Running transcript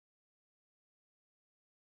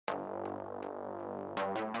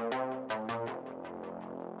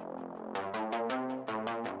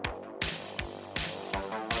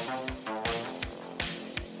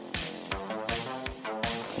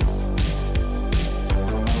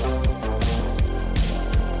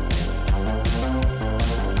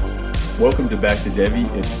Welcome to Back to Devi.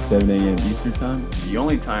 It's 7 a.m. Eastern Time, the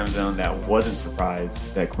only time zone that wasn't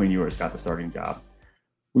surprised that Quinn Ewers got the starting job.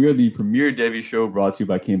 We are the premier Devi show brought to you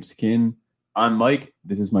by Campus Kin. I'm Mike.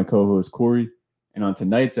 This is my co-host Corey. And on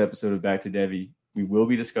tonight's episode of Back to Devi, we will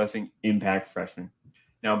be discussing impact freshmen.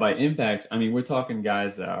 Now, by impact, I mean we're talking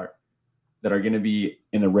guys that are going to be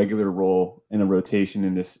in a regular role in a rotation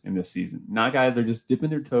in this season. Not guys that are just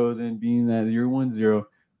dipping their toes in, being that year 1-0.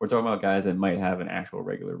 We're talking about guys that might have an actual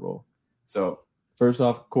regular role. So first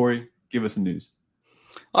off, Corey, give us some news.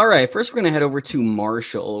 All right, first we're going to head over to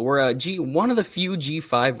Marshall. We're one of the few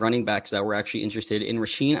G5 running backs that we're actually interested in.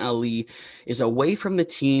 Rasheen Ali is away from the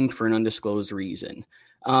team for an undisclosed reason.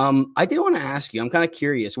 I did want to ask you, I'm kind of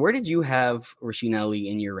curious, where did you have Rasheen Ali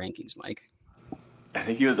in your rankings, Mike? I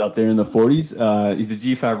think he was up there in the 40s. He's a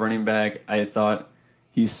G5 running back. I thought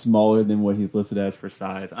he's smaller than what he's listed as for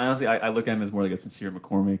size. Honestly, I look at him as more like a Sincere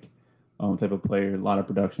McCormick type of player. A lot of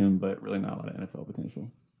production, but really not a lot of NFL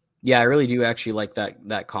potential. Yeah, I really do actually like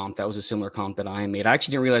that comp. That was a similar comp that I made. I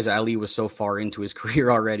actually didn't realize Ali was so far into his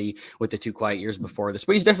career already with the 2 quiet years before this.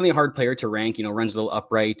 But he's definitely a hard player to rank. Runs a little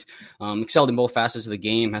upright, excelled in both facets of the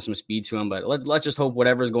game, has some speed to him. But let's just hope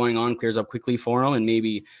whatever's going on clears up quickly for him, and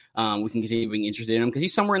maybe we can continue being interested in him because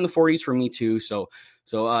he's somewhere in the 40s for me too. So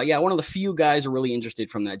one of the few guys are really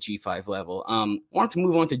interested from that G5 level. Wanted to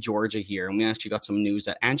move on to Georgia here, and we actually got some news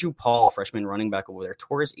that Andrew Paul, freshman running back over there,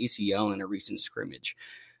 tore his ACL in a recent scrimmage.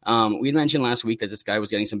 We had mentioned last week that this guy was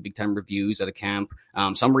getting some big-time reviews at a camp.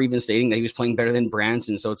 Some were even stating that he was playing better than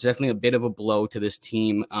Branson, so it's definitely a bit of a blow to this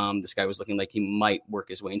team. This guy was looking like he might work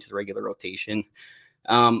his way into the regular rotation.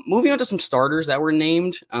 Moving on to some starters that were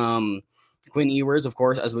named. Quinn Ewers, of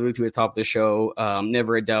course, as alluded to at the top of the show,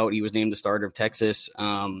 never a doubt he was named the starter of Texas.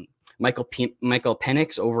 Michael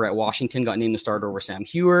Penix over at Washington got named the starter over Sam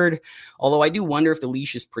Heward. Although I do wonder if the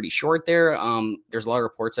leash is pretty short there. There's a lot of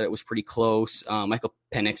reports that it was pretty close. Michael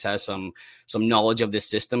Penix has some knowledge of this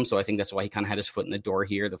system, so I think that's why he kind of had his foot in the door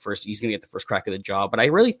here. He's going to get the first crack of the job, but I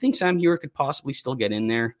really think Sam Heward could possibly still get in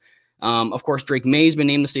there. Of course, Drake May's been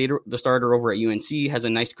named the starter over at UNC. Has a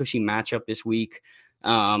nice cushy matchup this week.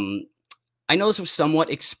 I know this was somewhat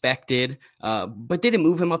expected, but did it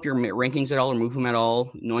move him up your rankings at all or move him at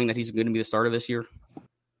all, knowing that he's going to be the starter this year?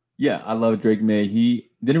 Yeah, I love Drake May. He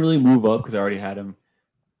didn't really move up because I already had him,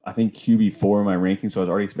 I think, QB4 in my rankings, so I was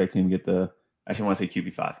already expecting him to get I actually want to say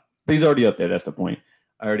QB5. But he's already up there. That's the point.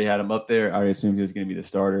 I already had him up there. I already assumed he was going to be the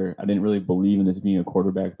starter. I didn't really believe in this being a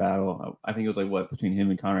quarterback battle. I think it was between him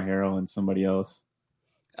and Connor Harrell and somebody else.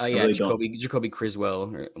 Jacoby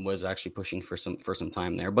Criswell was actually pushing for some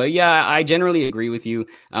time there. But yeah, I generally agree with you.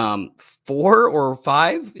 4 or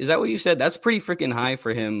 5, is that what you said? That's pretty freaking high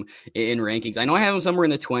for him in rankings. I know I have him somewhere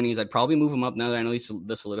in the 20s. I'd probably move him up now that I know he's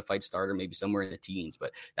the solidified starter, maybe somewhere in the teens.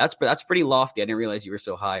 But that's pretty lofty. I didn't realize you were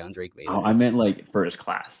so high on Drake May. Oh, I meant first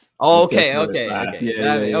class. Oh, okay.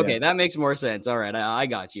 Yeah. Okay, that makes more sense. All right, I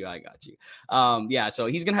got you. So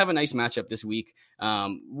he's gonna have a nice matchup this week.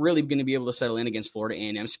 Really going to be able to settle in against Florida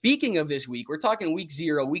A&M. Speaking of this week, we're talking week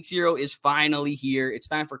 0. Week 0 is finally here. It's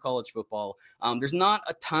time for college football. There's not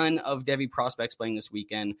a ton of Devi prospects playing this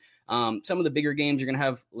weekend. Some of the bigger games you're going to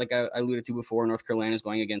have, like I alluded to before, North Carolina is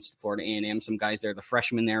going against Florida A&M. Some guys there, the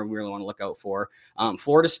freshmen there, we really want to look out for.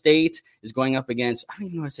 Florida State is going up against, I don't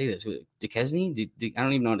even know how to say this, Duquesne? I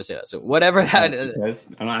don't even know how to say that. So whatever that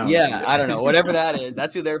is. I don't know. Whatever that is,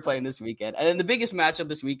 that's who they're playing this weekend. And then the biggest matchup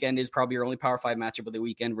this weekend is probably your only Power 5 matchup of the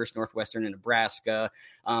weekend versus Northwestern and Nebraska.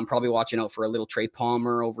 Probably watching out for a little Trey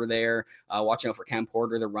Palmer over there. Watching out for Cam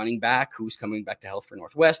Porter, the running back, who's coming back to health for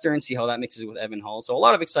Northwestern. See how that mixes with Evan Hall. So a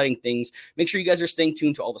lot of exciting things. Make sure you guys are staying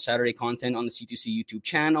tuned to all the Saturday content on the C2C YouTube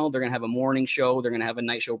channel. They're going to have a morning show. They're going to have a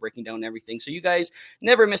night show breaking down everything. So you guys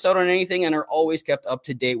never miss out on anything and are always kept up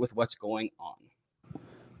to date with what's going on.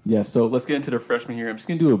 Yeah, so let's get into the freshmen here. I'm just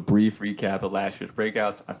going to do a brief recap of last year's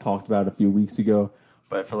breakouts. I talked about it a few weeks ago,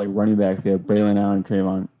 but for running back, we have Braylon Allen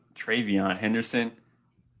and Travion Henderson.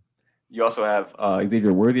 You also have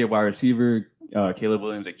Xavier Worthy at wide receiver, Caleb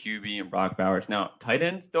Williams at QB, and Brock Bowers. Now, tight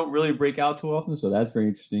ends don't really break out too often, so that's very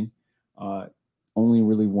interesting. Only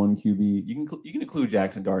really one QB. You can include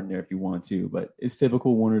Jackson Dart in there if you want to, but it's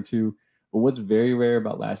typical 1 or 2. But what's very rare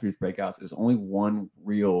about last year's breakouts is only one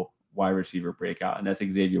real wide receiver breakout, and that's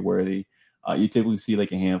Xavier Worthy. You typically see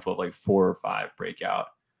a handful of 4 or 5 breakout.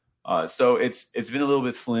 So it's been a little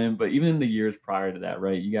bit slim, but even in the years prior to that,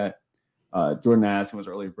 right, you got Jordan Addison was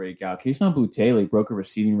early breakout. Keishon Butte broke a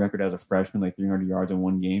receiving record as a freshman, 300 yards in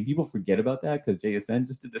one game. People forget about that because JSN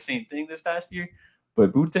just did the same thing this past year.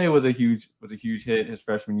 But Butte was a huge hit his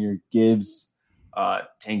freshman year. Gibbs,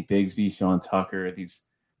 Tank Bigsby, Sean Tucker.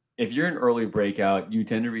 If you're an early breakout, you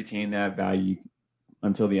tend to retain that value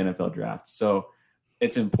until the NFL draft. So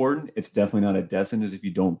it's important. It's definitely not a death sentence if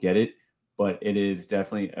you don't get it, but it is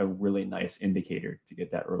definitely a really nice indicator to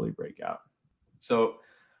get that early breakout. So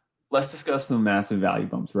let's discuss some massive value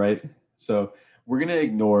bumps, right? So we're going to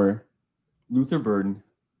ignore Luther Burden,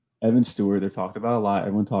 Evan Stewart. They're talked about a lot.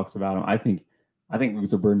 Everyone talks about him. I think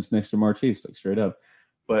Luther Burden's next to Ja'Marr Chase, like straight up.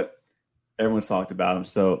 But everyone's talked about him.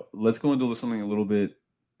 So let's go into something a little bit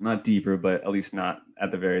not deeper, but at least not at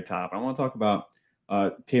the very top. I want to talk about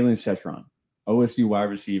Talyn Shettron, OSU wide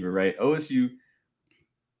receiver, right? OSU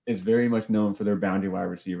is very much known for their boundary wide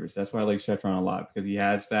receivers. That's why I like Shettron a lot, because he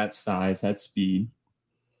has that size, that speed.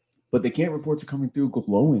 But the camp reports are coming through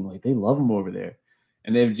glowing. Like, they love him over there.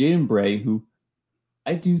 And they have Jaden Bray, who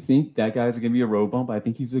I do think that guy's going to be a road bump. I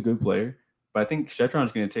think he's a good player. But I think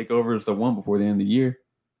Shettron's going to take over as the one before the end of the year.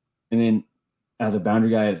 And then as a boundary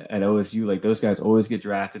guy at OSU, like, those guys always get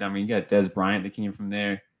drafted. I mean, you got Dez Bryant that came from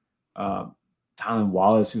there. Tylan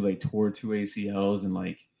Wallace, who, like, tore 2 ACLs, and,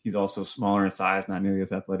 like, he's also smaller in size, not nearly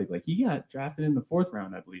as athletic. Like, he got drafted in the 4th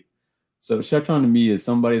round, I believe. So Shettron to me is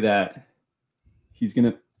somebody that he's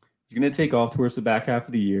gonna take off towards the back half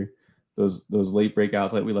of the year. Those late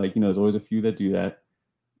breakouts like we like, there's always a few that do that,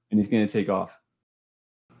 and he's gonna take off.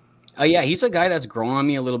 Yeah, he's a guy that's grown on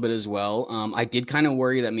me a little bit as well. I did kind of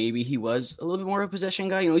worry that maybe he was a little bit more of a possession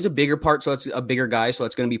guy. He's a bigger part, so that's a bigger guy, so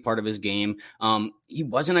that's going to be part of his game. He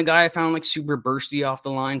wasn't a guy I found like super bursty off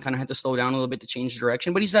the line, kind of had to slow down a little bit to change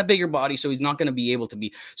direction, but he's that bigger body, so he's not going to be able to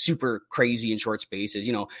be super crazy in short spaces,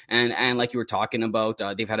 and like you were talking about,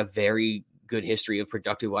 they've had a very good history of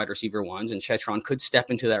productive wide receiver ones, and Shettron could step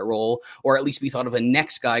into that role, or at least be thought of the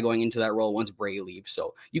next guy going into that role once Bray leaves.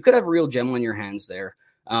 So you could have a real gem on your hands there.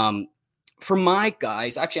 For my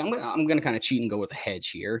guys, actually, I'm gonna kind of cheat and go with a hedge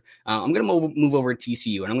here. I'm gonna move over to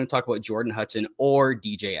TCU, and I'm gonna talk about Jordan Hudson or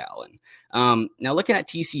DJ Allen. Now, looking at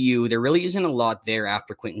TCU, there really isn't a lot there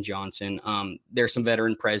after Quentin Johnson. There's some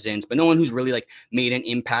veteran presence, but no one who's really like made an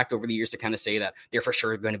impact over the years to kind of say that they're for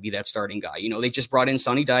sure going to be that starting guy. They just brought in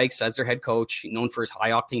Sonny Dykes as their head coach, known for his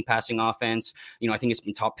high octane passing offense. I think it's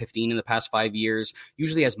been top 15 in the past 5 years.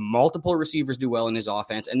 Usually has multiple receivers do well in his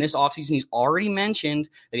offense. And this offseason, he's already mentioned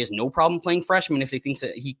that he has no problem playing freshmen if they think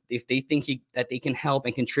that they can help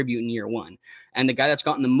and contribute in year one. And the guy that's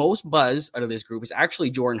gotten the most buzz out of this group is actually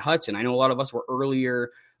Jordan Hudson. I know a lot of us were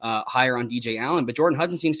earlier higher on DJ Allen, but Jordan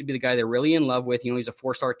Hudson seems to be the guy they're really in love with. He's a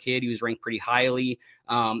 4-star kid. He was ranked pretty highly.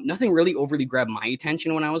 Nothing really overly grabbed my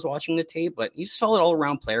attention when I was watching the tape, but he's a solid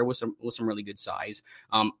all-around player with some really good size.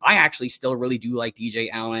 I actually still really do like DJ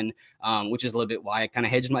Allen, which is a little bit why I kind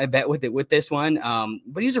of hedged my bet with this one.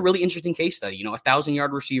 But he's a really interesting case study.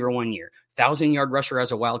 1,000-yard receiver 1 year, 1,000-yard rusher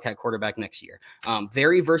as a Wildcat quarterback next year.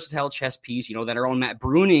 Very versatile chess piece, that our own Matt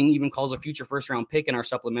Bruning even calls a future first-round pick in our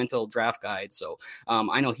supplemental draft guide. So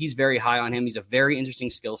I know he's very high on him. He's a very interesting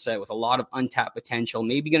skill set with a lot of untapped potential.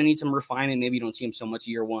 Maybe going to need some refinement. Maybe you don't see him so much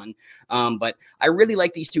year one. But I really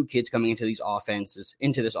like these two kids coming into this offense.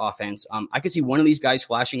 I could see one of these guys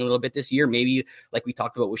flashing a little bit this year. Maybe like we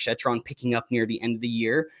talked about with Shettron picking up near the end of the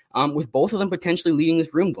year, with both of them potentially leading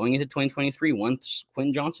this room going into 2023 once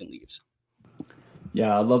Quentin Johnson leaves.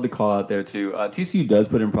 Yeah, I'd love to call out there too. TCU does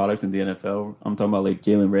put in products in the NFL. I'm talking about like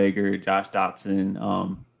Jalen Reagor, Josh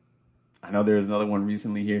Dotson. I know there's another one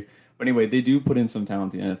recently here. But anyway, they do put in some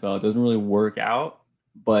talent in the NFL. It doesn't really work out,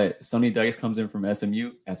 but Sonny Dykes comes in from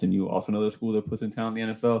SMU. SMU, also another school that puts in talent in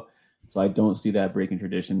the NFL. So I don't see that breaking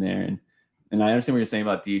tradition there. And I understand what you're saying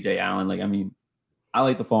about DJ Allen. Like, I mean, I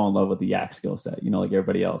like to fall in love with the yak skill set, like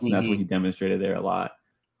everybody else. And that's what he demonstrated there a lot.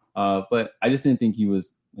 But I just didn't think he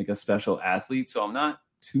was like a special athlete. So I'm not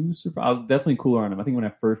too surprised. I was definitely cooler on him. I think when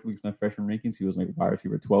I first released my freshman rankings, he was like wide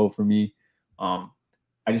receiver 12 for me.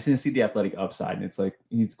 I just didn't see the athletic upside. And it's like,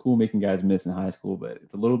 he's cool making guys miss in high school, but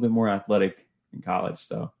it's a little bit more athletic in college.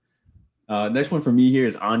 So next one for me here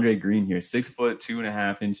is Andre Green here, 6 foot,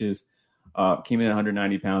 2.5 inches, came in at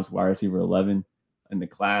 190 pounds, wide receiver 11 in the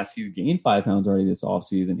class. He's gained 5 pounds already this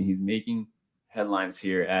offseason. He's making headlines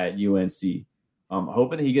here at UNC. I'm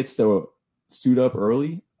hoping that he gets to suit up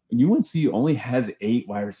early. UNC only has 8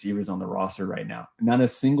 wide receivers on the roster right now. Not a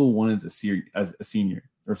single one is a senior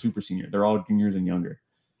or super senior. They're all juniors and younger.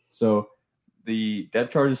 So the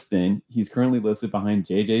depth chart is thin. He's currently listed behind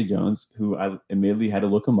J.J. Jones, who I admittedly had to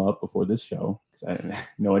look him up before this show because I had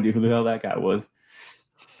no idea who the hell that guy was.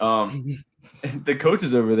 The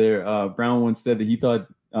coaches over there, Brown once said that he thought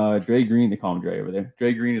Dre Green, they call him Dre over there.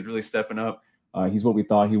 Dre Green is really stepping up. He's what we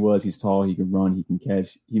thought he was. He's tall. He can run. He can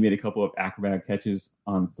catch. He made a couple of acrobatic catches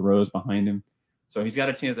on throws behind him. So he's got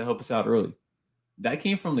a chance to help us out early. That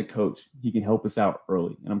came from the coach. He can help us out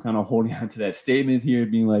early. And I'm kind of holding on to that statement here,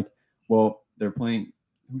 being like, well, they're playing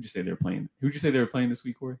who'd you say they were playing? Who'd you say they were playing this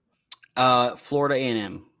week, Corey? Florida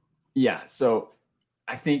A&M. Yeah, so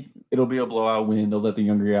I think it'll be a blowout win. They'll let the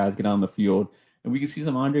younger guys get on the field, and we can see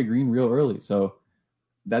some Andre Green real early. So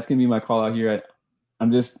that's going to be my call out here.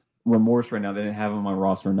 I'm just remorse right now. They didn't have him on my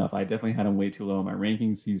roster enough. I definitely had him way too low in my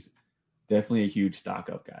rankings. He's definitely a huge stock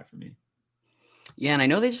up guy for me. Yeah, and I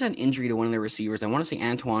know they just had an injury to one of their receivers. I want to say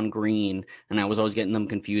Antoine Green, and I was always getting them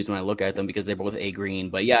confused when I look at them because they're both A Green.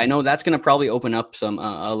 But yeah, I know that's going to probably open up some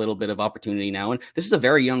a little bit of opportunity now. And this is a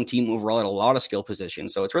very young team overall at a lot of skill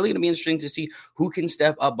positions. So it's really going to be interesting to see who can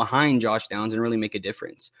step up behind Josh Downs and really make a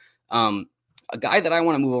difference. A guy that I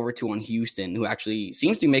want to move over to on Houston, who actually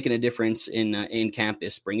seems to be making a difference in camp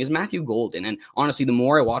this spring, is Matthew Golden. And honestly, the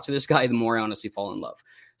more I watch this guy, the more I honestly fall in love.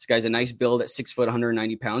 This guy's a nice build at 6 foot,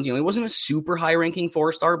 190 pounds. You know, he wasn't a super high ranking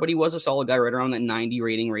 4-star, but he was a solid guy right around that 90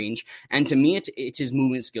 rating range. And to me, it's his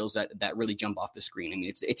movement skills that really jump off the screen. I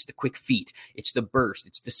mean, it's the quick feet, it's the burst,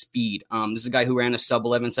 it's the speed. This is a guy who ran a sub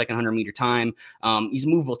 11 second 100 meter time. He's a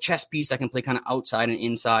movable chess piece that can play kind of outside and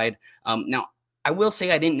inside. Now, I will say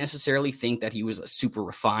I didn't necessarily think that he was a super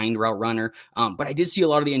refined route runner, but I did see a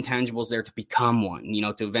lot of the intangibles there to become one, you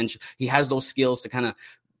know, to eventually, he has those skills to kind of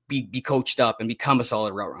be coached up and become a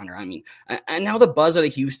solid route runner. I mean, and now the buzz out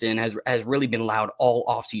of Houston has really been loud all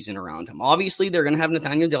offseason around him. Obviously, they're going to have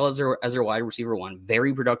Nathaniel Dell as their wide receiver one,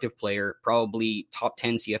 very productive player, probably top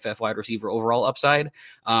 10 CFF wide receiver overall upside.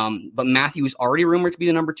 But Matthew is already rumored to be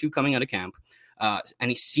the number 2 coming out of camp.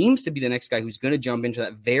 And he seems to be the next guy who's going to jump into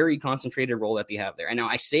that very concentrated role that they have there. And now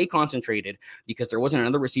I say concentrated because there wasn't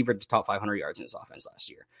another receiver to top 500 yards in his offense last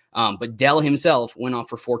year. But Dell himself went off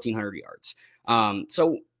for 1,400 yards.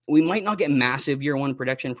 So we might not get massive year one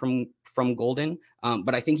production from Golden,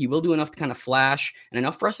 but I think he will do enough to kind of flash and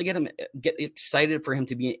enough for us to get excited for him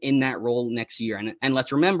to be in that role next year. And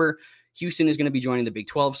let's remember, Houston is going to be joining the Big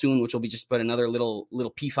 12 soon, which will be just put another little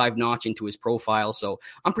P5 notch into his profile. So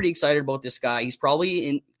I'm pretty excited about this guy. He's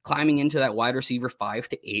probably climbing into that wide receiver 5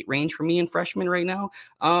 to 8 range for me in freshman right now.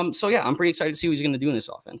 So yeah, I'm pretty excited to see what he's going to do in this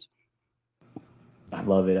offense. I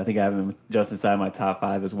love it. I think I have him just inside my top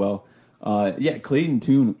 5 as well. Yeah, Clayton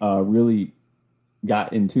Tune really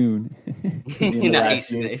got in tune.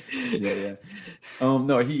 Nice. Yeah.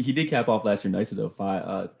 No, he did cap off last year nicely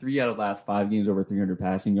though. 3 out of the last 5 games over 300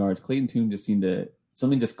 passing yards. Clayton Tune just seemed to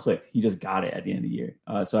something just clicked. He just got it at the end of the year.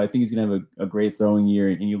 So I think he's gonna have a great throwing year,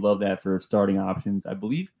 and you love that for starting options. I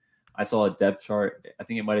believe I saw a depth chart. I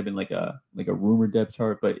think it might have been like a rumored depth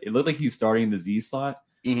chart, but it looked like he's starting the Z slot.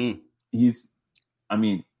 Mm-hmm.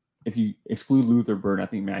 If you exclude Luther Burden, I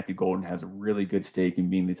think Matthew Golden has a really good stake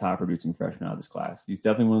in being the top producing freshman out of this class. He's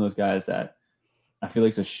definitely one of those guys that I feel like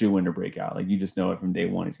it's a shoe-in to break out. Like, you just know it from day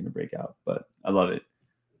one he's going to break out. But I love it.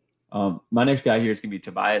 My next guy here is going to be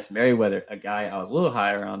Tobias Merriweather, a guy I was a little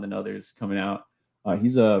higher on than others coming out.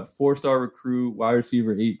 He's a 4-star recruit, wide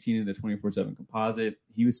receiver 18 in the 24/7 composite.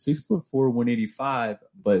 He was 6'4", 185,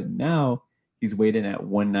 but now he's weighed in at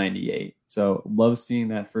 198. So love seeing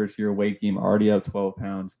that first year weight gain, already up 12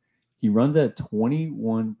 pounds. He runs at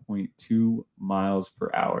 21.2 miles per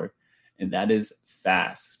hour, and that is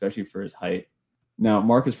fast, especially for his height. Now,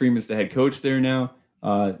 Marcus Freeman's the head coach there now.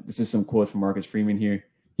 This is some quotes from Marcus Freeman here.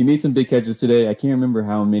 He made some big catches today. I can't remember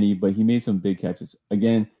how many, but he made some big catches.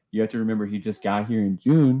 Again, you have to remember he just got here in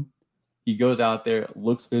June. He goes out there,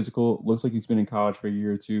 looks physical, looks like he's been in college for a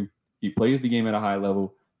year or two. He plays the game at a high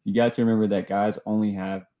level. You got to remember that guys only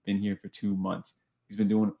have been here for 2 months. He's been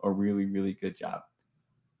doing a really, really good job.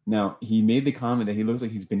 Now, he made the comment that he looks like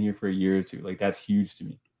he's been here for a year or two. Like, that's huge to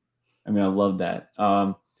me. I mean, I love that.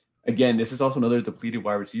 Again, this is also another depleted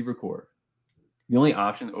wide receiver core. The only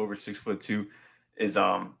option over 6'2" is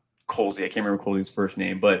Colsey. I can't remember Colsey's first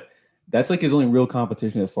name, but that's like his only real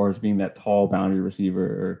competition as far as being that tall boundary receiver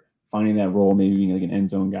or finding that role, maybe being like an end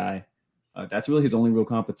zone guy. That's really his only real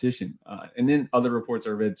competition. And then other reports I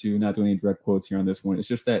read too, not doing any direct quotes here on this one. It's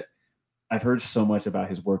just that I've heard so much about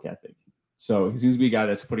his work ethic. So he seems to be a guy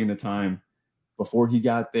that's putting the time before he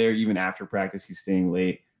got there, even after practice, he's staying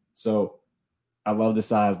late. So I love the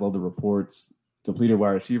size, love the reports. Depleted wide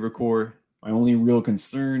receiver core. My only real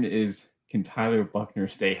concern is, can Tyler Buckner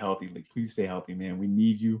stay healthy? Like, please stay healthy, man. We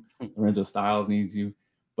need you. Lorenzo Styles needs you.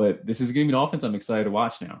 But this is going to be an offense I'm excited to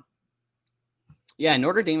watch now. Yeah,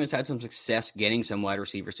 Notre Dame has had some success getting some wide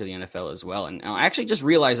receivers to the NFL as well. And I actually just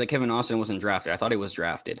realized that Kevin Austin wasn't drafted. I thought he was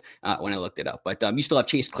drafted when I looked it up. But you still have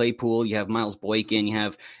Chase Claypool, you have Miles Boykin, you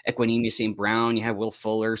have Equanimeous St. Brown, you have Will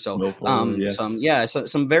Fuller. So Will Fuller, yes.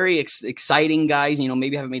 some very exciting guys.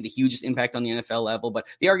 Maybe haven't made the hugest impact on the NFL level, but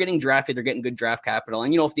they are getting drafted. They're getting good draft capital.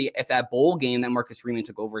 And if that bowl game that Marcus Freeman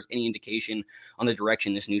took over is any indication on the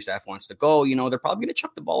direction this new staff wants to go, they're probably going to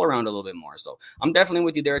chuck the ball around a little bit more. So I'm definitely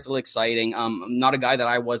with you there. It's a little exciting. I'm not a guy that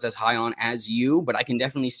I was as high on as you, but I can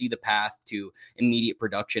definitely see the path to immediate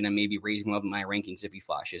production and maybe raising him up in my rankings if he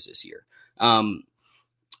flashes this year.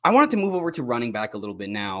 I wanted to move over to running back a little bit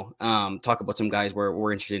now, talk about some guys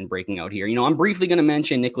we're interested in breaking out here. I'm briefly going to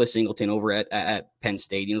mention Nicholas Singleton over at Penn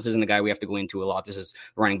State. This isn't a guy we have to go into a lot. This is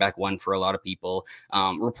running back one for a lot of people.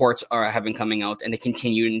 Reports have been coming out, and they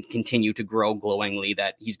continue to grow glowingly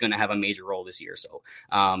that he's going to have a major role this year. So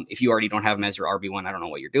if you already don't have him as your RB1, I don't know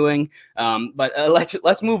what you're doing. But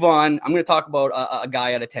let's move on. I'm going to talk about a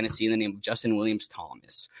guy out of Tennessee in the name of Justin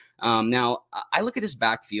Williams-Thomas. Now, I look at this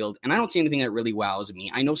backfield, and I don't see anything that really wows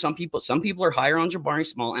me. I know some people are higher on Jabari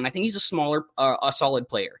Small, and I think he's a solid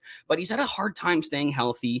player. But he's had a hard time staying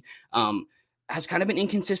healthy. Has kind of been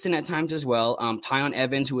inconsistent at times as well. Tyon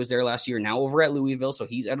Evans, who was there last year, now over at Louisville, so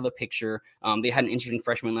he's out of the picture. They had an interesting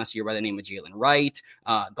freshman last year by the name of Jalen Wright.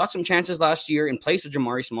 Got some chances last year in place of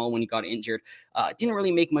Jamari Small when he got injured. Didn't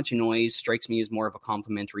really make much noise. Strikes me as more of a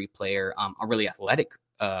complimentary player, a really athletic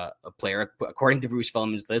a player. According to Bruce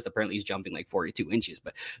Feldman's list, apparently he's jumping like 42 inches,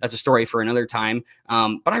 but that's a story for another time.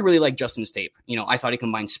 But I really like Justin's tape. I thought he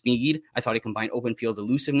combined speed. I thought he combined open field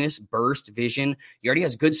elusiveness, burst, vision. He already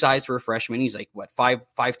has good size for a freshman. He's like,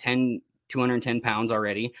 5'10", 210 pounds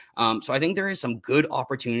already. So I think there is some good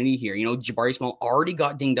opportunity here. Jabari Small already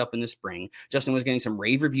got dinged up in the spring. Justin was getting some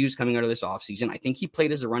rave reviews coming out of this offseason. I think he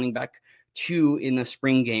played as a running back 2 in the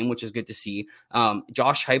spring game, which is good to see.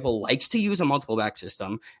 Josh Heupel likes to use a multiple back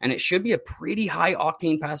system, and it should be a pretty high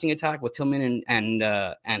octane passing attack with Tillman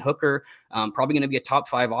and Hooker. Probably going to be a top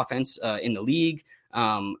 5 offense in the league.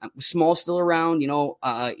 Small still around,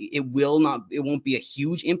 it won't be a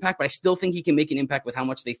huge impact, but I still think he can make an impact with how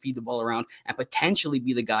much they feed the ball around and potentially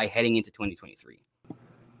be the guy heading into 2023.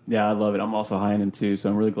 Yeah, I love it. I'm also high on him too, so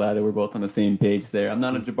I'm really glad that we're both on the same page there. I'm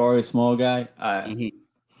not a Jabari Small guy,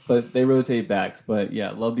 but they rotate backs. But yeah,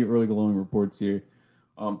 love the early glowing reports here.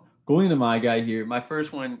 Going into my guy here, my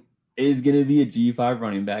first one is going to be a G5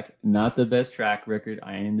 running back. Not the best track record,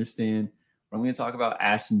 I understand. But I'm going to talk about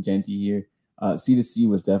Ashton Jeanty here. C2C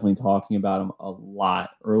was definitely talking about him a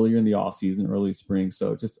lot earlier in the offseason, early spring.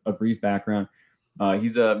 So just a brief background.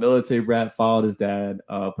 He's a military brat, followed his dad,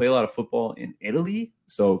 played a lot of football in Italy.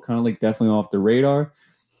 So kind of like definitely off the radar.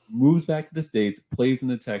 Moves back to the States, plays in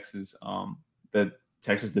the Texas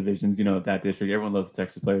divisions, that district. Everyone loves the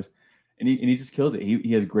Texas players. And he just kills it.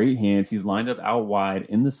 He has great hands. He's lined up out wide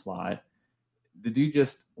in the slot. The dude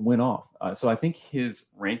just went off. So I think his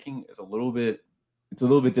ranking is a little bit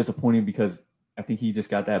disappointing because I think he just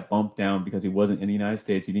got that bump down because he wasn't in the United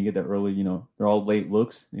States. He didn't get that early, they're all late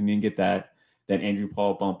looks. And he didn't get that Andrew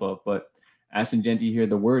Paul bump up. But Ashton Jeanty here,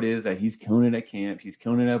 the word is that he's killing it at camp. He's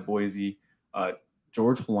killing it at Boise.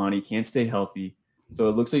 George Holani can't stay healthy. So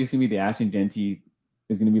it looks like it's going to be the Ashton Jeanty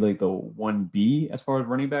is going to be like the 1B as far as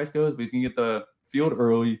running backs goes. But he's going to get the field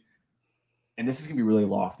early. And this is going to be really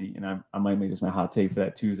lofty. And I might make this my hot take for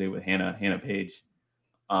that Tuesday with Hannah Page.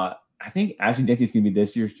 I think Ashton Jeanty is going to be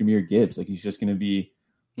this year's Jahmyr Gibbs. Like he's just going to be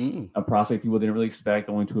a prospect people didn't really expect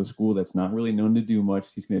going to a school that's not really known to do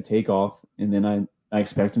much. He's going to take off, and then I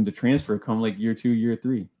expect him to transfer come like year 2, year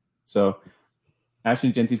 3. So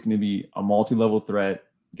Ashton Jeanty is going to be a multi-level threat.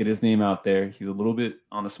 Get his name out there. He's a little bit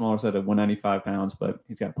on the smaller side of 195 pounds, but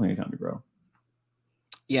he's got plenty of time to grow.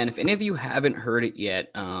 Yeah, and if any of you haven't heard it yet,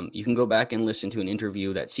 you can go back and listen to an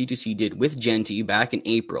interview that C2C did with Jeanty back in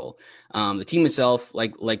April. The team itself,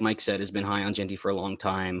 like Mike said, has been high on Jeanty for a long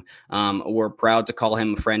time. We're proud to call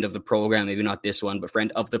him a friend of the program, maybe not this one, but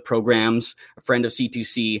friend of the programs, a friend of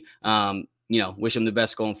C2C. Wish him the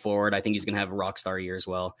best going forward. I think he's going to have a rock star year as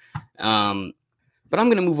well. But I'm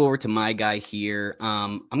going to move over to my guy here.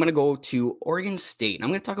 I'm going to go to Oregon State. And I'm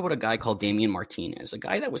going to talk about a guy called Damian Martinez, a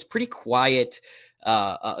guy that was pretty quiet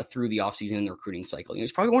through the offseason and the recruiting cycle.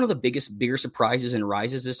 He's probably one of the bigger surprises and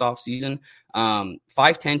rises this offseason. 5'10",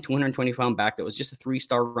 220-pound back that was just a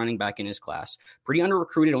 3-star running back in his class. Pretty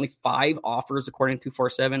under-recruited, only 5 offers according to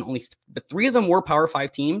 247. But 3 of them were Power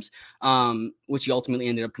 5 teams, which he ultimately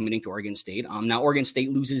ended up committing to Oregon State. Now Oregon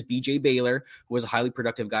State loses B.J. Baylor, who was a highly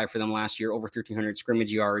productive guy for them last year, over 1,300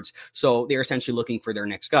 scrimmage yards. So they're essentially looking for their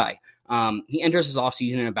next guy. He enters his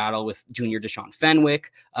offseason in a battle with junior Deshaun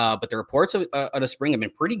Fenwick, but the reports of the spring have been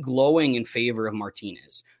pretty glowing in favor of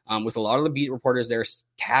Martinez, with a lot of the beat reporters there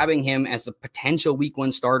tabbing him as the potential week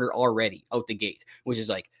 1 starter already out the gate, which is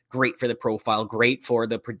like great for the profile, great for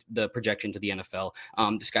the projection to the NFL.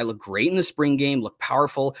 This guy looked great in the spring game, looked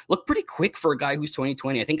powerful, looked pretty quick for a guy who's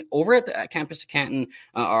 2020. I think over at the campus of Canton,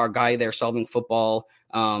 our guy there, Solving Football,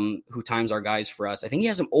 who times our guys for us, I think he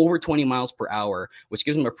has him over 20 miles per hour, which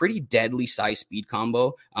gives him a pretty deadly size speed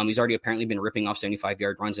combo. He's already apparently been ripping off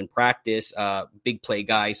 75-yard runs in practice, big play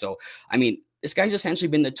guy. So, I mean, this guy's essentially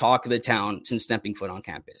been the talk of the town since stepping foot on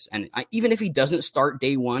campus. And even if he doesn't start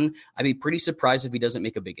day 1, I'd be pretty surprised if he doesn't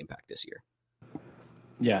make a big impact this year.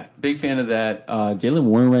 Yeah, big fan of that. Jalen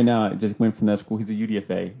Warren right now just went from that school. He's a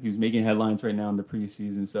UDFA. He was making headlines right now in the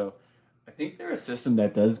preseason. So I think they're a system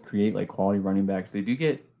that does create like quality running backs. They do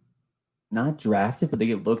get not drafted, but they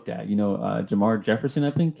get looked at. Jamar Jefferson,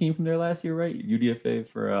 I think, came from there last year, right? UDFA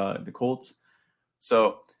for the Colts.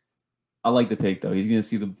 So I like the pick, though. He's going to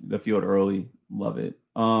see the field early. Love it.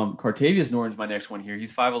 Cartavius Norton's my next one here.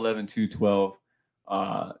 He's 5'11",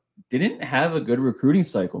 212. Didn't have a good recruiting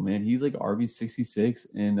cycle, man. He's like RB66.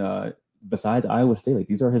 And besides Iowa State, like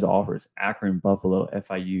these are his offers. Akron, Buffalo,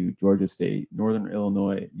 FIU, Georgia State, Northern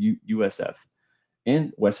Illinois, USF,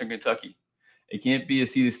 and Western Kentucky. It can't be a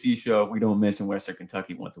C2C show if we don't mention Western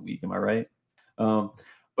Kentucky once a week. Am I right?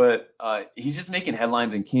 But he's just making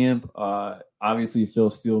headlines in camp. Obviously,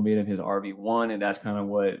 Phil Steele made him his RB1, and that's kind of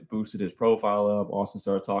what boosted his profile up. Austin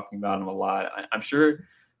started talking about him a lot. I'm sure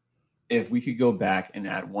if we could go back and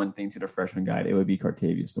add one thing to the freshman guide, it would be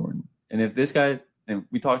Cartavius Norton. And if this guy, and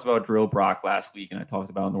we talked about Drill Brock last week, and I talked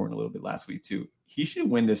about Norton a little bit last week too, he should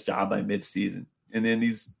win this job by midseason. And then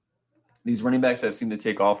these running backs that seem to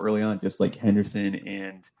take off early on, just like Henderson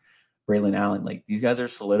and Braylon Allen, like these guys are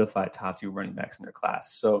solidified top 2 running backs in their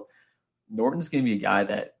class. So Norton's going to be a guy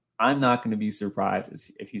that I'm not going to be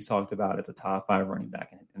surprised if he's talked about as a top 5 running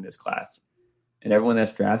back in this class. And everyone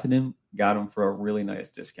that's drafted him got him for a really nice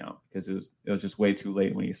discount because it was just way too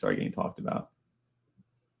late when he started getting talked about.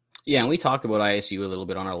 Yeah, and we talked about ISU a little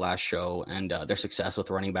bit on our last show and their success with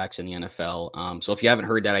running backs in the NFL. So if you haven't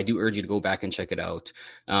heard that, I do urge you to go back and check it out.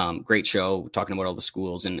 Great show talking about all the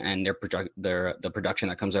schools and the production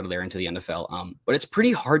that comes out of there into the NFL. But it's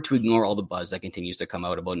pretty hard to ignore all the buzz that continues to come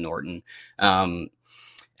out about Norton.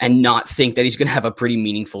 And not think that he's going to have a pretty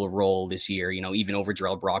meaningful role this year, even over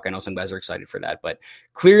Jarrell Brock. I know some guys are excited for that, but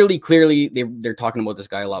clearly they're talking about this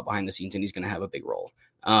guy a lot behind the scenes, and he's going to have a big role.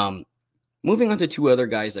 Moving on to 2 other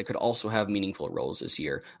guys that could also have meaningful roles this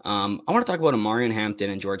year. I want to talk about Amarian Hampton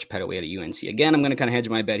and George Pettaway at UNC. Again, I'm going to kind of hedge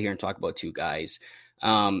my bet here and talk about 2 guys.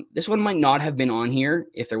 This one might not have been on here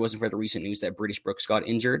if there wasn't for the recent news that British Brooks got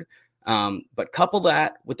injured. But couple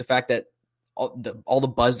that with the fact that all the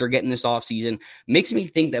buzz they're getting this offseason makes me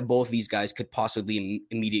think that both of these guys could possibly be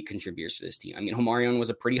immediate contributors to this team. I mean, Omarion was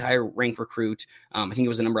a pretty high ranked recruit. I think it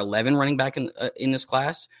was the number 11 running back in this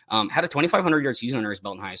class. Had a 2,500-yard season under his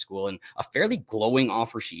belt in high school and a fairly glowing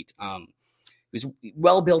offer sheet. He was a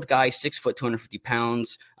well-built guy, 6 foot, 250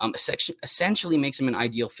 pounds. Essentially makes him an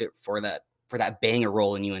ideal fit for that banger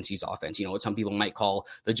role in UNC's offense, what some people might call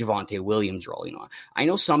the Javonte Williams role. I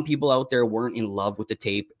know some people out there weren't in love with the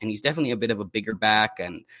tape, and he's definitely a bit of a bigger back,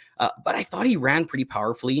 and but I thought he ran pretty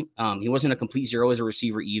powerfully. He wasn't a complete zero as a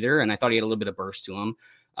receiver either, and I thought he had a little bit of burst to him.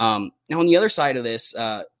 Now, on the other side of this,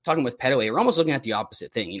 talking with Pettaway, we're almost looking at the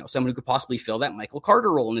opposite thing. Someone who could possibly fill that Michael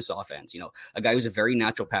Carter role in this offense. A guy who's a very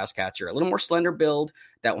natural pass catcher, a little more slender build,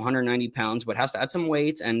 that 190 pounds, but has to add some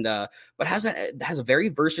weight, and but has a very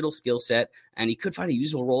versatile skill set, and he could find a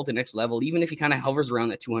usable role at the next level, even if he kind of hovers around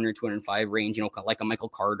that 200, 205 range. like a Michael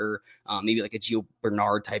Carter, maybe like a Gio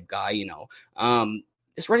Bernard type guy.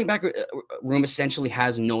 This running back room essentially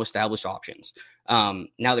has no established options.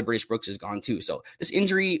 Now that British Brooks is gone too. So this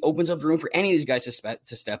injury opens up the room for any of these guys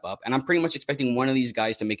to step up. And I'm pretty much expecting one of these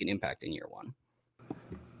guys to make an impact in year 1.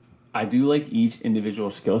 I do like each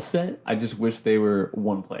individual skill set. I just wish they were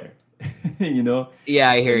one player, Yeah,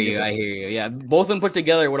 I hear you. Yeah. Both of them put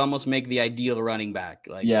together would almost make the ideal running back.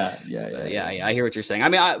 Yeah. I hear what you're saying. I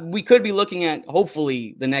mean, we could be looking at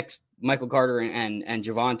hopefully the next Michael Carter and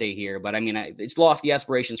Javonte here, but I mean, it's lofty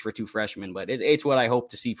aspirations for 2 freshmen, but it's what I hope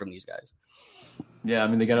to see from these guys. Yeah, I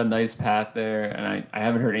mean, they got a nice path there, and I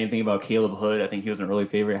haven't heard anything about Caleb Hood. I think he was an early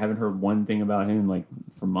favorite. I haven't heard one thing about him like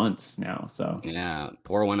for months now. So yeah,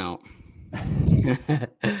 pour one out.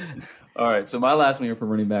 All right, so my last one here for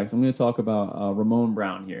running backs, I'm going to talk about Ramon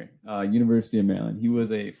Brown here, University of Maryland. He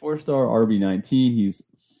was a 4-star RB19. He's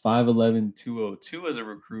 5'11", 202 as a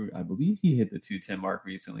recruit. I believe he hit the 210 mark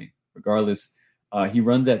recently. Regardless, He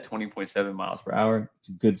runs at 20.7 miles per hour. It's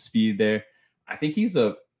a good speed there. I think he's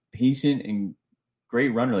a patient and great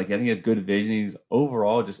runner. Like I think he has good vision. He's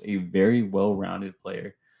overall just a very well-rounded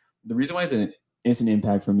player. The reason why it's an instant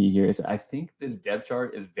impact for me here is I think this depth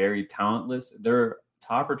chart is very talentless. Their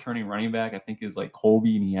top returning running back, I think, is like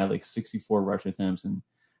Colby, and he had like 64 rush attempts and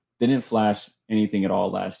didn't flash anything at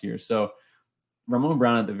all last year. So Ramon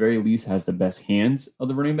Brown, at the very least, has the best hands of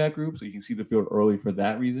the running back group, so you can see the field early for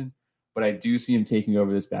that reason. But I do see him taking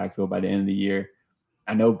over this backfield by the end of the year.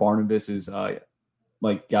 I know Barnabas is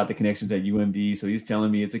got the connections at UMD, so he's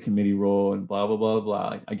telling me it's a committee role and blah, blah, blah,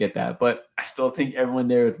 blah. I get that. But I still think everyone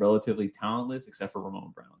there is relatively talentless except for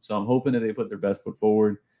Ramon Brown. So I'm hoping that they put their best foot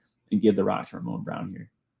forward and give the rock to Ramon Brown here.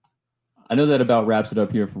 I know that about wraps it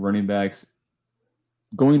up here for running backs.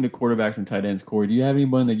 Going to quarterbacks and tight ends, Corey, do you have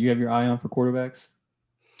anyone that you have your eye on for quarterbacks?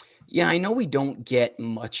 Yeah, I know we don't get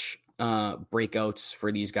much breakouts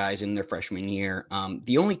for these guys in their freshman year.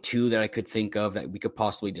 The only two that I could think of that we could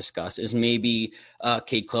possibly discuss is maybe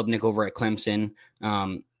Cade Klubnik over at Clemson.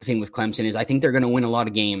 The thing with Clemson is I think they're going to win a lot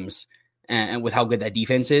of games and with how good that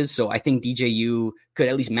defense is. So I think DJU could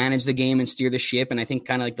at least manage the game and steer the ship. And I think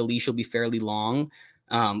kind of like the leash will be fairly long.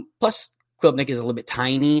 Plus Klubnik is a little bit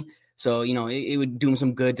tiny. So, it would do him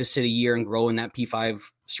some good to sit a year and grow in that P5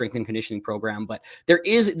 strength and conditioning program. But there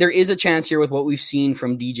is a chance here with what we've seen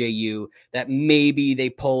from DJU that maybe they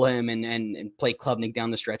pull him and play Klubnik down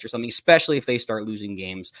the stretch or something, especially if they start losing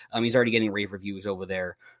games. He's already getting rave reviews over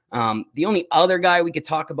there. The only other guy we could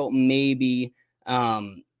talk about maybe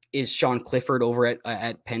is Sean Clifford over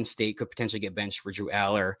at Penn State, could potentially get benched for Drew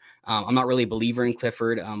Aller. I'm not really a believer in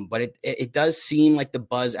Clifford, but it does seem like the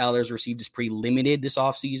buzz Aller's received is pretty limited this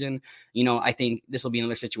offseason. I think this will be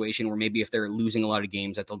another situation where maybe if they're losing a lot of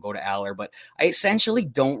games that they'll go to Aller, but I essentially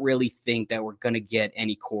don't really think that we're going to get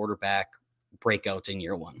any quarterback breakouts in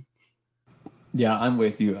year one. Yeah, I'm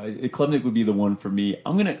with you. Klubnik would be the one for me.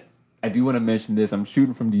 I do want to mention this. I'm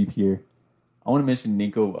shooting from deep here. I want to mention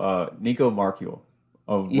Nico Marchiol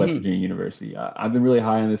of West Virginia University. I've been really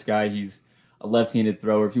high on this guy. He's a left-handed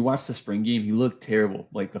thrower. If you watch the spring game, he looked terrible,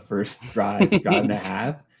 like the first drive and a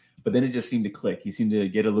half, but then it just seemed to click. He seemed to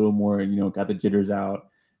get a little more, got the jitters out,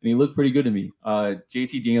 and he looked pretty good to me.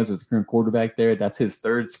 JT Daniels is the current quarterback there. That's his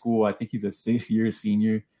third school. I think he's a 6-year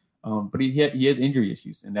senior, but he has injury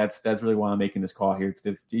issues, and that's really why I'm making this call here, because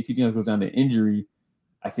if JT Daniels goes down to injury,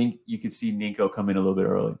 I think you could see Nico come in a little bit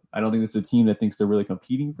early. I don't think this is a team that thinks they're really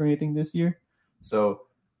competing for anything this year. So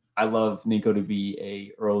I love Nico to be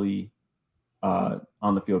a early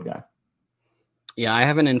on the field guy. Yeah, I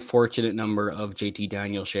have an unfortunate number of JT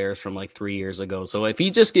Daniel shares from like 3 years ago. So if he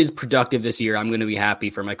just is productive this year, I'm going to be happy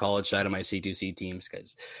for my college side of my C2C teams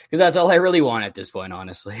because that's all I really want at this point,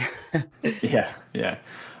 honestly. Yeah.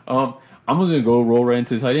 I'm going to roll right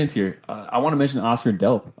into tight ends here. I want to mention Oscar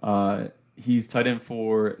Delp. He's tight end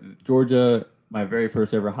for Georgia. My very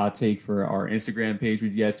first ever hot take for our Instagram page,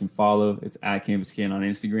 which you guys can follow. It's at CampusCan on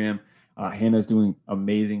Instagram. Hannah's doing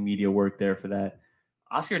amazing media work there for that.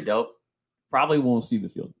 Oscar Delp probably won't see the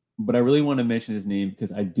field, but I really want to mention his name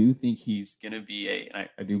because I do think he's going to be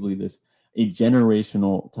I do believe this, a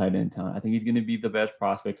generational tight end talent. I think he's going to be the best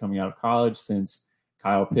prospect coming out of college since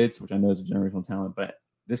Kyle Pitts, which I know is a generational talent, but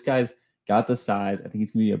this guy's got the size. I think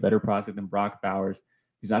he's going to be a better prospect than Brock Bowers.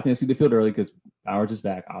 He's not going to see the field early because Bowers is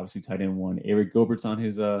back, obviously tight end 1. Eric Gilbert's on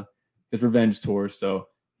his revenge tour, so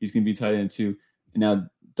he's going to be tight end 2. And now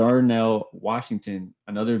Darnell Washington,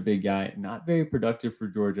 another big guy, not very productive for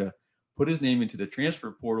Georgia, put his name into the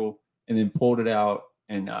transfer portal and then pulled it out.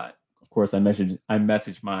 And of course, I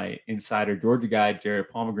messaged my insider Georgia guy, Jared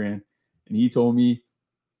Pomegranate, and he told me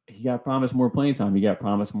he got promised more playing time. He got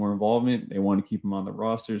promised more involvement. They want to keep him on the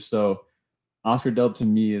roster. So Oscar Delp to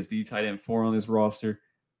me is the tight end 4 on this roster.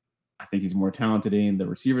 I think he's more talented in the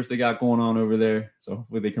receivers they got going on over there. So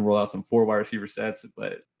hopefully they can roll out some 4 wide receiver sets,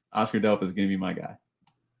 but Oscar Delp is going to be my guy.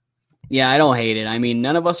 Yeah, I don't hate it. I mean,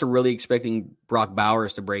 none of us are really expecting Brock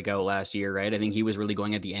Bowers to break out last year, right? I think he was really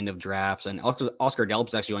going at the end of drafts, and Oscar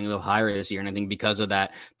Delp's actually going a little higher this year. And I think because of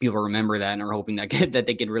that, people remember that and are hoping that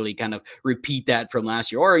they could really kind of repeat that from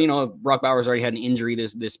last year. Or, if Brock Bowers already had an injury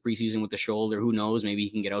this preseason with the shoulder, who knows? Maybe he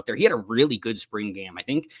can get out there. He had a really good spring game. I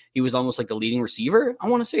think he was almost like the leading receiver, I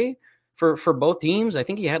want to say. For both teams, I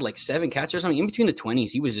think he had like 7 catches or something. In between the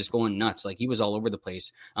 20s, he was just going nuts. Like he was all over the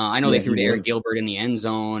place. I know they threw to Eric Gilbert in the end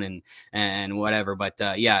zone and whatever. But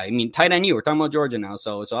I mean, tight end, we're talking about Georgia now.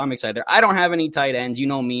 So I'm excited there. I don't have any tight ends. You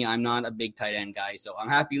know me, I'm not a big tight end guy. So I'm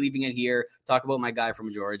happy leaving it here. Talk about my guy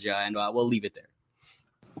from Georgia, and we'll leave it there.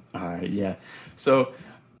 All right, yeah. So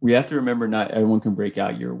we have to remember not everyone can break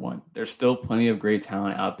out year one. There's still plenty of great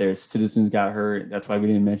talent out there. Citizens got hurt. That's why we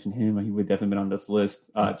didn't mention him. He would definitely been on this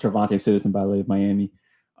list. Trevante Citizen, by the way, of Miami.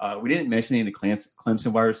 We didn't mention any of the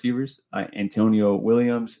Clemson wide receivers. Antonio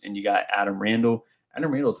Williams, and you got Adam Randall.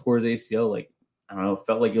 Adam Randall tore his ACL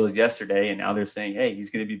felt like it was yesterday, and now they're saying, hey, he's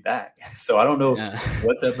going to be back. So I don't know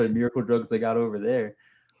what type of miracle drugs they got over there.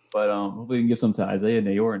 But hopefully we can give some to Isaiah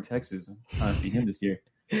Nayor in Texas. I'm trying to see him this year.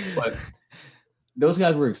 But those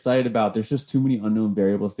guys we're excited about. There's just too many unknown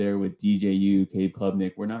variables there with DJU, Cade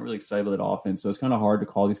Klubnik. We're not really excited about that offense. So it's kind of hard to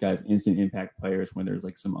call these guys instant impact players when there's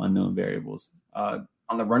like some unknown variables.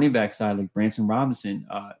 On the running back side, like Branson Robinson,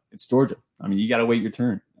 it's Georgia. I mean, you got to wait your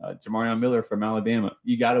turn. Jamarion Miller from Alabama,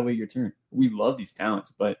 you got to wait your turn. We love these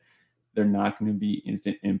talents, but they're not going to be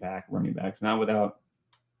instant impact running backs, not without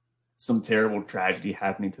some terrible tragedy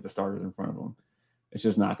happening to the starters in front of them. It's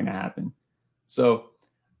just not going to happen. So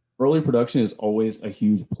early production is always a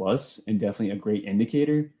huge plus and definitely a great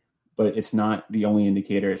indicator, but it's not the only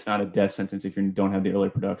indicator. It's not a death sentence if you don't have the early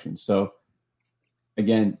production. So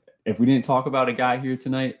again, if we didn't talk about a guy here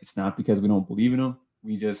tonight, it's not because we don't believe in him.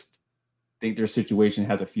 We just think their situation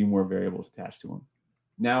has a few more variables attached to him.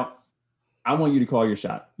 Now, I want you to call your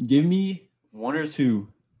shot. Give me one or two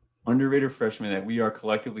underrated freshmen that we are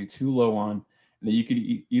collectively too low on, and that you could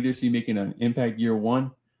either see making an impact year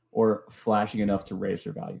one or flashing enough to raise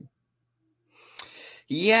their value.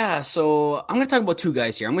 Yeah, so I'm going to talk about two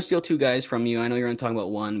guys here. I'm going to steal two guys from you. I know you're going to talk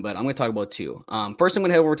about one, but I'm going to talk about two. First, I'm going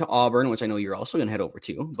to head over to Auburn, which I know you're also going to head over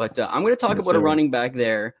to. But I'm going to talk about a running back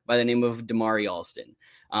there by the name of Damari Alston.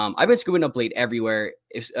 I've been scooping up late everywhere,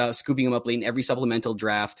 scooping him up late in every supplemental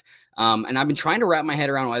draft. And I've been trying to wrap my head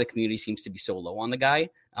around why the community seems to be so low on the guy.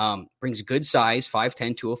 Brings good size,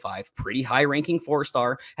 5'10", 205, pretty high ranking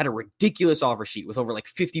 4-star, had a ridiculous offer sheet with over like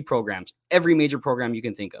 50 programs, every major program you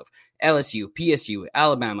can think of. LSU, PSU,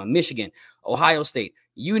 Alabama, Michigan, Ohio State,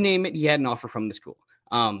 you name it, he had an offer from the school.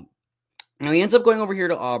 Now he ends up going over here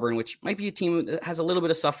to Auburn, which might be a team that has a little bit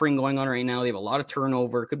of suffering going on right now. They have a lot of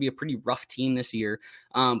turnover. It could be a pretty rough team this year.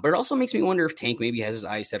 But it also makes me wonder if Tank maybe has his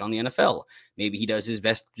eyes set on the NFL. Maybe he does his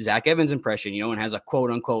best Zach Evans impression, and has a quote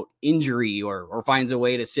unquote injury or finds a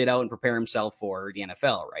way to sit out and prepare himself for the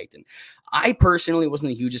NFL, right? And I personally wasn't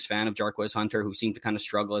the hugest fan of Jarquez Hunter, who seemed to kind of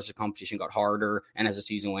struggle as the competition got harder and as the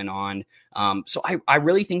season went on. So I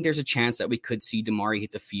really think there's a chance that we could see Damari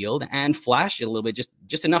hit the field and flash it a little bit,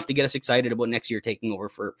 just enough to get us excited about next year taking over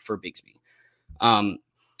for Bigsby.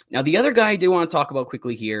 Now, the other guy I do want to talk about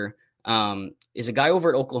quickly here is a guy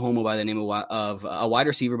over at Oklahoma by the name of a wide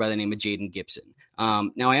receiver by the name of Jaden Gibson.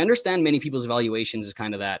 Now, I understand many people's evaluations is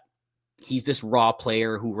kind of that he's this raw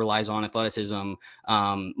player who relies on athleticism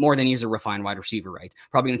more than he's a refined wide receiver, right?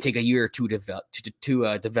 Probably going to take a year or two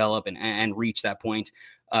to develop and reach that point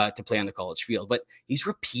to play on the college field. But he's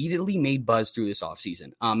repeatedly made buzz through this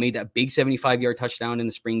offseason. Made that big 75-yard touchdown in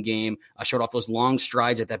the spring game. Showed off those long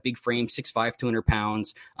strides at that big frame, 6'5", 200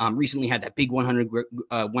 pounds. Recently had that big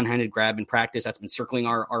one-handed grab in practice. That's been circling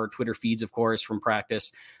our Twitter feeds, of course, from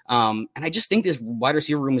practice. And I just think this wide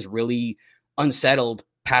receiver room is really unsettled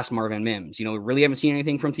past Marvin Mims. We really haven't seen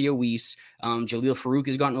anything from Theo Weiss. Jaleel Farouk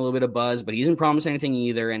has gotten a little bit of buzz, but he hasn't promised anything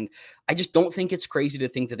either. And I just don't think it's crazy to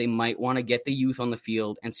think that they might want to get the youth on the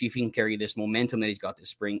field and see if he can carry this momentum that he's got this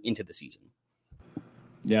spring into the season.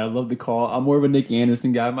 Yeah, I love the call. I'm more of a Nick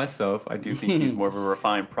Anderson guy myself. I do think he's more of a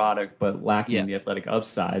refined product, but lacking the athletic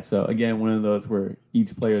upside. So, again, one of those where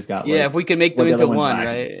each player's got if we can make them into one,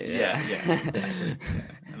 right? Yeah, exactly. Yeah.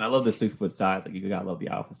 And I love the 6-foot size. Like, you got to love the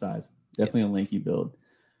alpha size. Definitely a lanky build.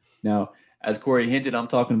 Now, as Corey hinted, I'm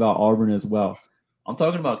talking about Auburn as well. I'm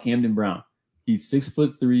talking about Camden Brown. He's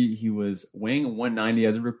 6'3". He was weighing 190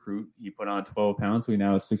 as a recruit. He put on 12 pounds, so he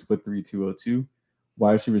now is 6'3", 202.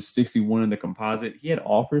 Wide receiver 61 in the composite. He had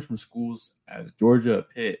offers from schools as Georgia,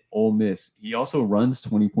 Pitt, Ole Miss. He also runs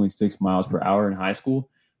 20.6 miles per hour in high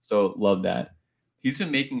school, so love that. He's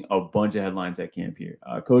been making a bunch of headlines at camp here.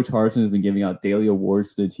 Coach Harsin has been giving out daily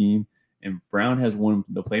awards to the team, and Brown has won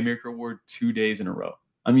the Playmaker Award 2 days in a row.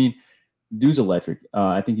 I mean, dude's electric.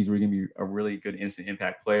 I think he's really going to be a really good instant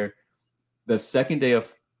impact player. The second day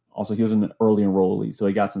of – also, he was an early enrollee, so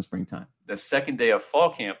he got some springtime. The second day of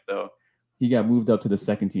fall camp, though, he got moved up to the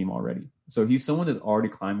second team already. So he's someone that's already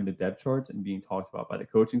climbing the depth charts and being talked about by the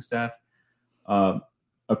coaching staff. A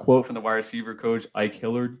quote from the wide receiver coach, Ike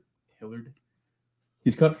Hillard.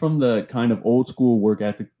 He's cut from the kind of old school work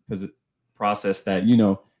ethic process that,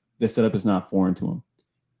 the setup is not foreign to him.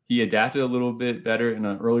 He adapted a little bit better and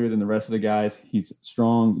earlier than the rest of the guys. He's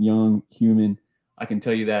strong, young, human. I can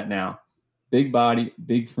tell you that now. Big body,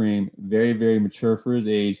 big frame, very, very mature for his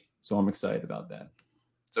age. So I'm excited about that.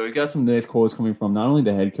 So we got some nice quotes coming from not only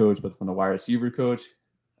the head coach, but from the wide receiver coach.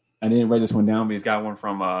 I didn't write this one down, but he's got one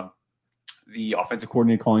from the offensive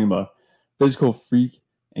coordinator calling him a physical freak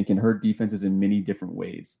and can hurt defenses in many different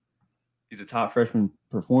ways. He's a top freshman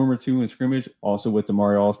performer, too, in scrimmage. Also with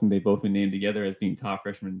Damari Alston, they've both been named together as being top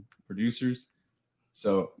freshman producers.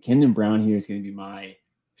 So Camden Brown here is going to be my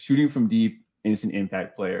shooting from deep, instant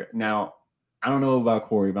impact player. Now, I don't know about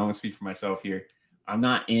Corey, but I'm going to speak for myself here. I'm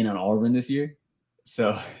not in on Auburn this year.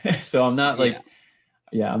 So I'm not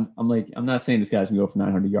I'm not saying this guy's going to go for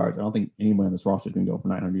 900 yards. I don't think anyone on this roster is going to go for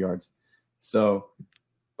 900 yards. So,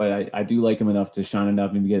 but I do like him enough to shine it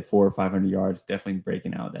up, maybe get 400 or 500 yards, definitely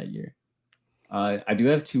breaking out that year. I do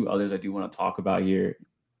have two others I do want to talk about here,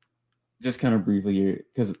 just kind of briefly here,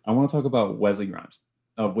 because I want to talk about Wesley Grimes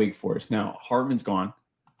of Wake Forest. Now, Hartman's gone,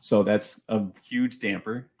 so that's a huge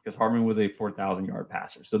damper because Hartman was a 4,000-yard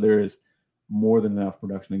passer. So there is more than enough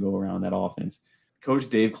production to go around that offense. Coach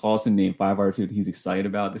Dave Clawson named 5 RC that he's excited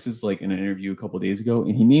about. This is like in an interview a couple of days ago,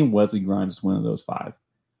 and he named Wesley Grimes as one of those 5.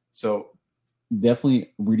 So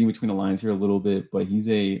definitely reading between the lines here a little bit, but he's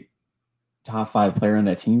a top 5 player on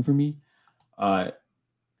that team for me.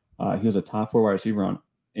 He was a top 4 wide receiver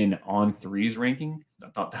on threes ranking. I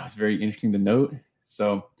thought that was very interesting to note.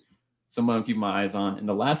 So someone I'm keeping my eyes on. And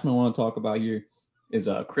the last one I want to talk about here is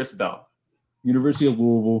Chris Bell, University of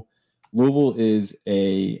Louisville. Louisville is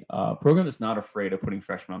a program that's not afraid of putting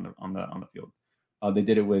freshmen on the field. They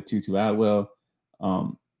did it with Tutu Atwell.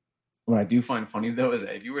 What I do find funny though is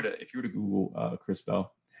that if you were to Google Chris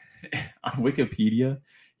Bell on Wikipedia,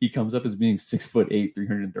 he comes up as being 6'8",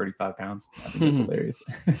 335 pounds. I think that's hilarious.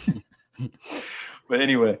 But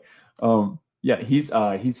anyway, he's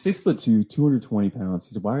 6'2", 220 pounds.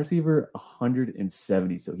 He's a wide receiver,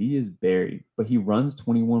 170. So he is buried, but he runs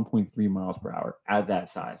 21.3 miles per hour at that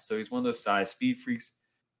size. So he's one of those size speed freaks.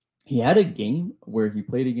 He had a game where he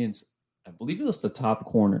played against, I believe it was the top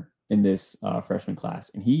corner in this freshman class,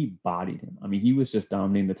 and he bodied him. I mean, he was just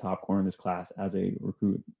dominating the top corner in this class as a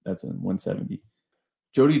recruit. That's in 170.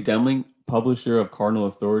 Jody Demling, publisher of Cardinal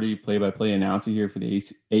Authority, play-by-play announcer here for the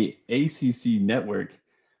ACC network,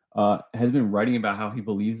 has been writing about how he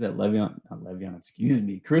believes that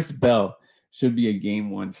Chris Bell should be a game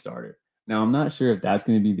 1 starter. Now, I'm not sure if that's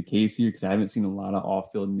going to be the case here because I haven't seen a lot of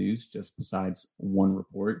off-field news just besides one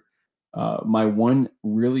report. My one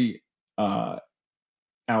really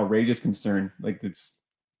outrageous concern, like it's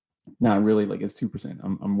not really like it's 2%.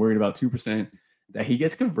 I'm worried about 2% that he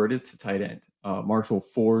gets converted to tight end. Marshall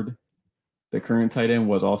Ford, the current tight end,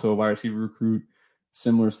 was also a wide receiver recruit,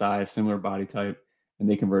 similar size, similar body type, and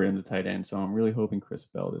they converted him to tight end. So I'm really hoping Chris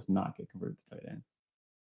Bell does not get converted to tight end.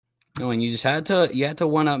 Oh, and you had to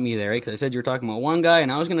one up me there, right? Because I said you were talking about one guy,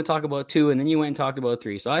 and I was going to talk about 2, and then you went and talked about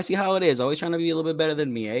 3. So I see how it is. Always trying to be a little bit better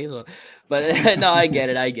than me, eh? So, but no, I get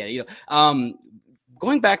it. You know,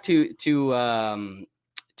 going back to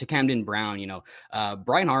Camden Brown, you know,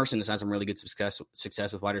 Brian Harsin has had some really good success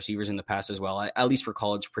with wide receivers in the past as well, at least for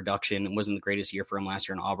college production. It wasn't the greatest year for him last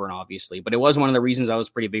year in Auburn, obviously, but it was one of the reasons I was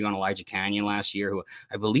pretty big on Elijah Canyon last year, who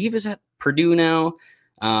I believe is at Purdue now.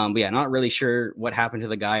 But yeah, not really sure what happened to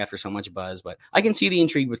the guy after so much buzz, but I can see the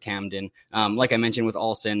intrigue with Camden. Like I mentioned with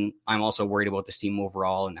Alston, I'm also worried about this team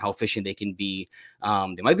overall and how efficient they can be.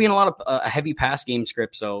 They might be in a lot of a heavy pass game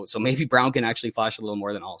script, so maybe Brown can actually flash a little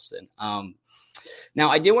more than Alston. Now,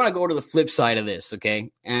 I did want to go to the flip side of this, okay?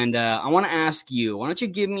 And I want to ask you, why don't you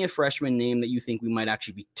give me a freshman name that you think we might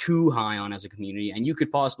actually be too high on as a community and you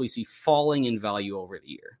could possibly see falling in value over the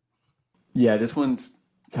year? Yeah, this one's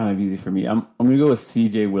kind of easy for me. I'm going to go with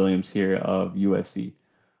CJ Williams here of USC.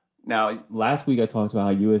 Now, last week I talked about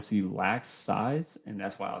how USC lacks size, and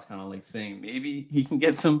that's why I was kind of like saying maybe he can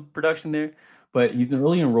get some production there, but he's an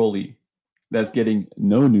early enrollee that's getting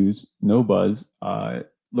no news, no buzz.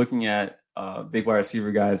 Looking at big wide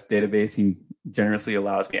receiver guys database he generously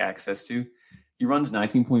allows me access to. He runs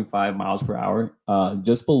 19.5 miles per hour.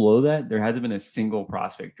 Just below that, there hasn't been a single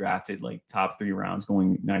prospect drafted like top 3 rounds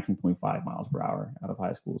going 19.5 miles per hour out of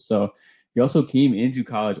high school. So he also came into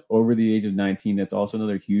college over the age of 19. That's also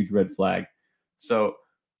another huge red flag. So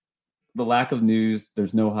the lack of news,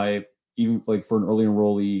 there's no hype, even like for an early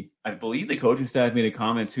enrollee. I believe the coaching staff made a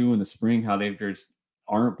comment too in the spring how they just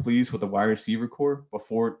aren't pleased with the wide receiver core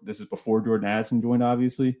before Jordan Addison joined,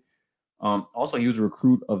 obviously. Also, he was a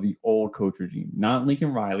recruit of the old coach regime, not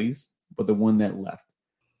Lincoln Riley's, but the one that left.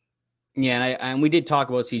 Yeah, and we did talk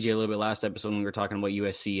about CJ a little bit last episode when we were talking about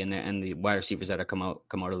USC and the wide receivers that have come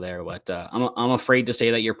out of there. But I'm afraid to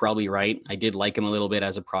say that you're probably right. I did like him a little bit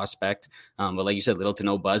as a prospect, but like you said, little to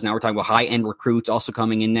no buzz. Now we're talking about high end recruits also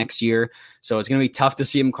coming in next year, so it's going to be tough to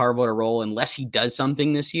see him carve out a role unless he does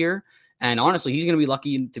something this year. And honestly, he's going to be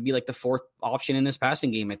lucky to be like the fourth option in this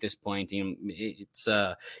passing game at this point.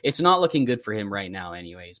 It's not looking good for him right now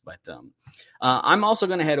anyways, but I'm also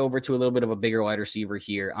going to head over to a little bit of a bigger wide receiver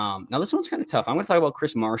here. Now this one's kind of tough. I'm going to talk about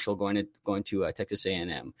Chris Marshall going to Texas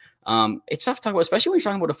A&M. It's tough to talk about, especially when you're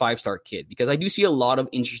talking about a 5-star kid, because I do see a lot of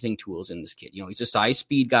interesting tools in this kid. He's a size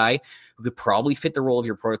speed guy who could probably fit the role of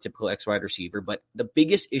your prototypical X wide receiver, but the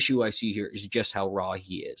biggest issue I see here is just how raw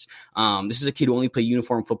he is. This is a kid who only played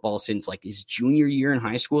uniform football since like his junior year in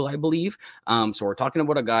high school, I believe. So we're talking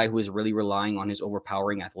about a guy who is really relying on his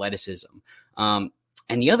overpowering athleticism.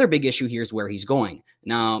 And the other big issue here is where he's going.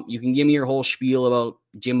 Now, you can give me your whole spiel about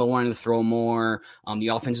Jimbo wanting to throw more. The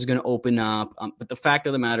offense is going to open up. But the fact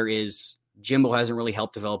of the matter is Jimbo hasn't really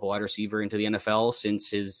helped develop a wide receiver into the NFL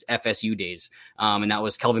since his FSU days. And that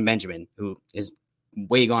was Kelvin Benjamin, who is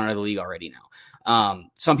way gone out of the league already now.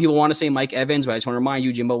 Some people want to say Mike Evans, but I just want to remind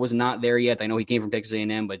you, Jimbo was not there yet. I know he came from Texas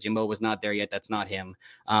A&M, but Jimbo was not there yet. That's not him.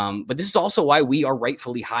 But this is also why we are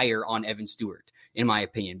rightfully higher on Evan Stewart, in my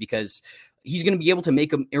opinion, because he's going to be able to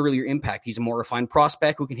make an earlier impact. He's a more refined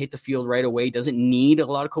prospect who can hit the field right away, doesn't need a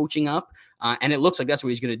lot of coaching up. And it looks like that's what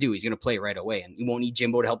he's going to do. He's going to play right away, and he won't need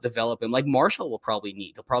Jimbo to help develop him like Marshall will probably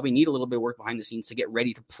need. He'll probably need a little bit of work behind the scenes to get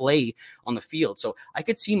ready to play on the field. So I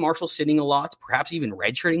could see Marshall sitting a lot, perhaps even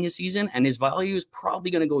redshirting his season, and his value is probably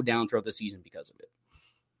going to go down throughout the season because of it.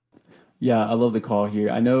 Yeah, I love the call here.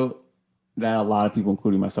 I know that a lot of people,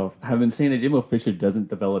 including myself, have been saying that Jimbo Fisher doesn't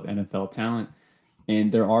develop NFL talent.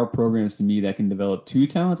 And there are programs to me that can develop two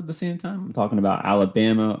talents at the same time. I'm talking about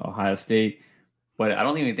Alabama, Ohio State, but I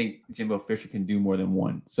don't even think Jimbo Fisher can do more than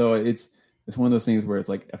one. So it's one of those things where it's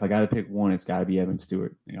like, if I got to pick one, it's got to be Evan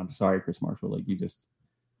Stewart. I'm sorry, Chris Marshall. Like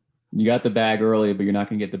you got the bag early, but you're not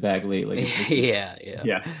going to get the bag late. Like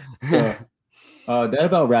yeah. So that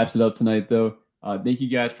about wraps it up tonight, though. Thank you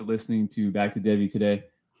guys for listening to Back to Devy today.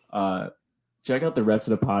 Check out the rest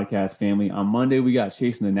of the podcast family. On Monday, we got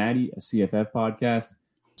Chasing the Natty, a CFF podcast.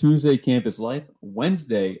 Tuesday, Campus Life.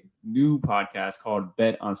 Wednesday, new podcast called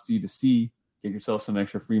Bet on C2C. Get yourself some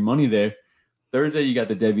extra free money there. Thursday, you got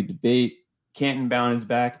the Devy Debate. Canton Bound is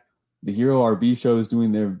back. The Hero RB Show is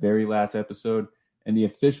doing their very last episode. And The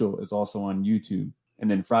Official is also on YouTube.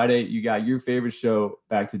 And then Friday, you got your favorite show,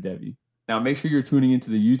 Back to Devy. Now, make sure you're tuning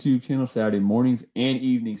into the YouTube channel Saturday mornings and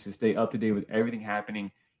evenings to stay up to date with everything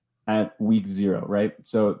happening at week 0, right?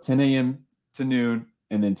 So 10 a.m. to noon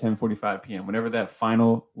and then 10:45 p.m., whenever that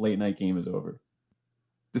final late night game is over.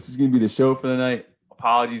 This is going to be the show for the night.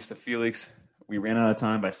 Apologies to Felix. We ran out of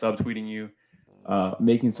time by subtweeting you,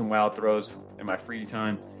 making some wild throws in my free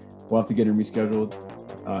time. We'll have to get him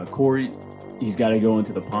rescheduled. Corey, he's got to go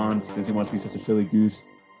into the pond since he wants to be such a silly goose.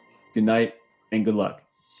 Good night and good luck.